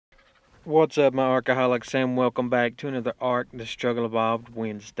What's up, my Archaholics, and welcome back to another Arc the Struggle Evolved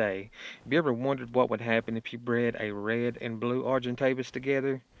Wednesday. Have you ever wondered what would happen if you bred a red and blue Argentavis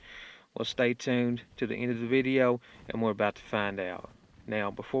together? Well, stay tuned to the end of the video, and we're about to find out. Now,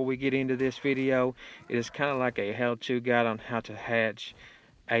 before we get into this video, it is kind of like a how-to guide on how to hatch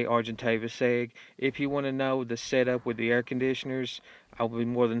a Argentavis egg. If you want to know the setup with the air conditioners, I'll be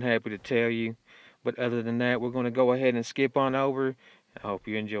more than happy to tell you. But other than that, we're going to go ahead and skip on over. I hope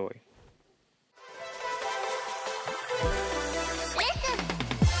you enjoy.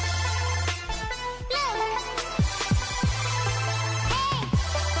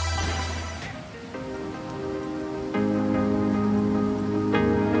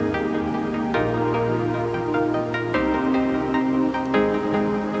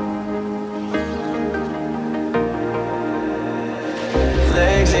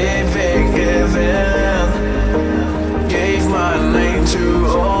 Gave my name to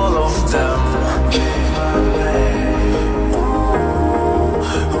all of them.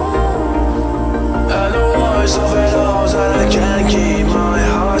 And the worst of it all is that I can't keep my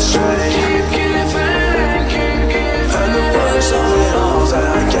heart straight. And the worst of it all is that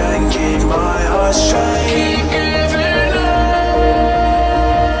I can't keep my heart straight.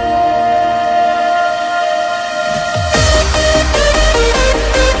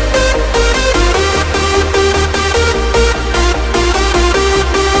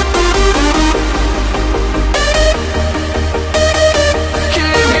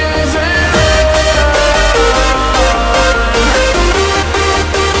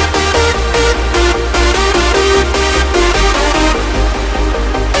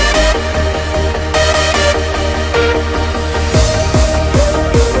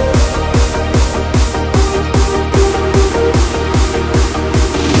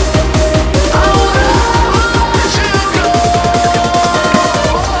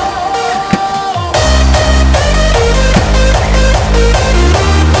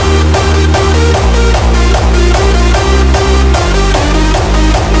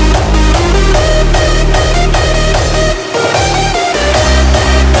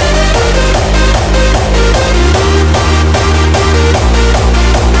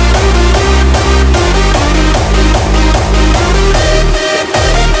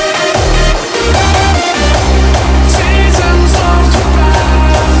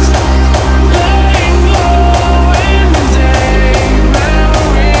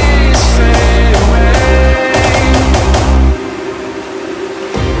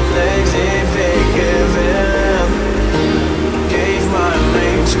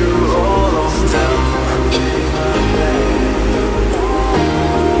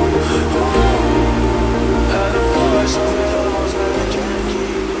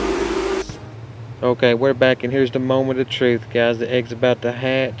 Okay, we're back, and here's the moment of truth, guys. The egg's about to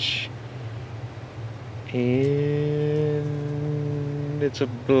hatch, and it's a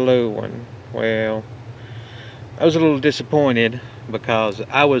blue one. Well, I was a little disappointed because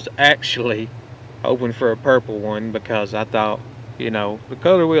I was actually hoping for a purple one, because I thought, you know, the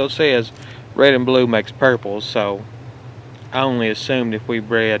color wheel says red and blue makes purple, so I only assumed if we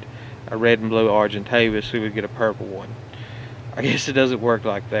bred a red and blue Argentavis we would get a purple one. I guess it doesn't work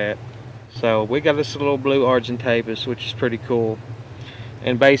like that. So we got this little blue Argentavis, which is pretty cool,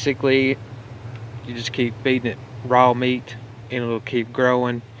 and basically you just keep feeding it raw meat and it'll keep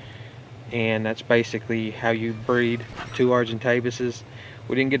growing, and that's basically how you breed two Argentavises.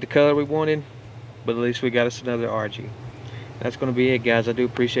 We didn't get the color we wanted, but at least we got us another Argy. That's going to be it, guys. I do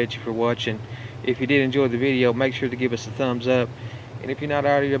appreciate you for watching. If you did enjoy the video, make sure to give us a thumbs up, and if you're not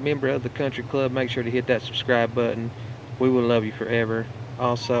already a member of the country club, make sure to hit that subscribe button. We will love you forever.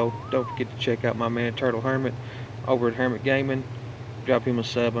 Also, don't forget to check out my man Turtle Hermit over at Hermit Gaming. Drop him a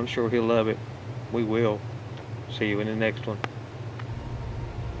sub, I'm sure he'll love it. We will. See you in the next one.